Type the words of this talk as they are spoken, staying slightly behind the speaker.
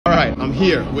right, I'm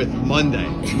here with Monday.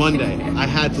 I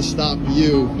had to stop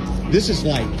you. This is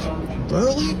like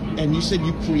burlap, and you said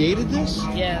you created this?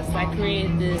 Yes, I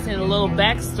created this, and a little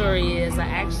backstory is I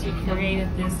actually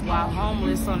created this while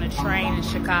homeless on a train in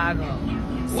Chicago.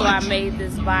 So What? I made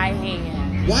this by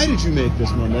hand. Why did you make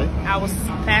this, Monday? I was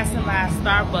passing by a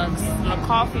Starbucks and a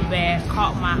coffee bag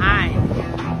caught my eye.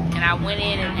 And I went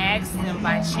in and asked them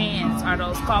by chance, are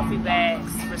those coffee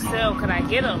bags for sale? Could I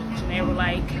get them? And they were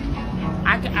like,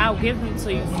 I'll give them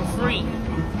to you for free.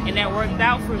 And that worked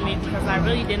out for me because I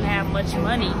really didn't have much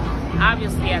money,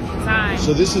 obviously, at the time.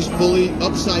 So this is fully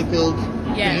upcycled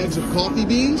Yes. bags of coffee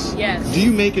beans? Yes. Do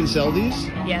you make and sell these?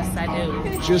 Yes, I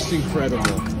do. Just incredible.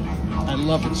 I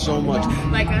love it so much.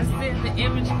 Like I said, the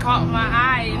image caught my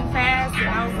eye and passed, and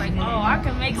I was like, oh, I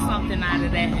can make something out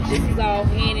of that. And this is all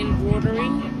hand embroidery,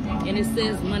 and it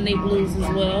says Monday Blues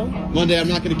as well. Monday, I'm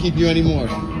not going to keep you anymore.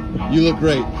 You look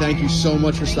great. Thank you so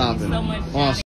much for stopping. Thank you so much. Awesome.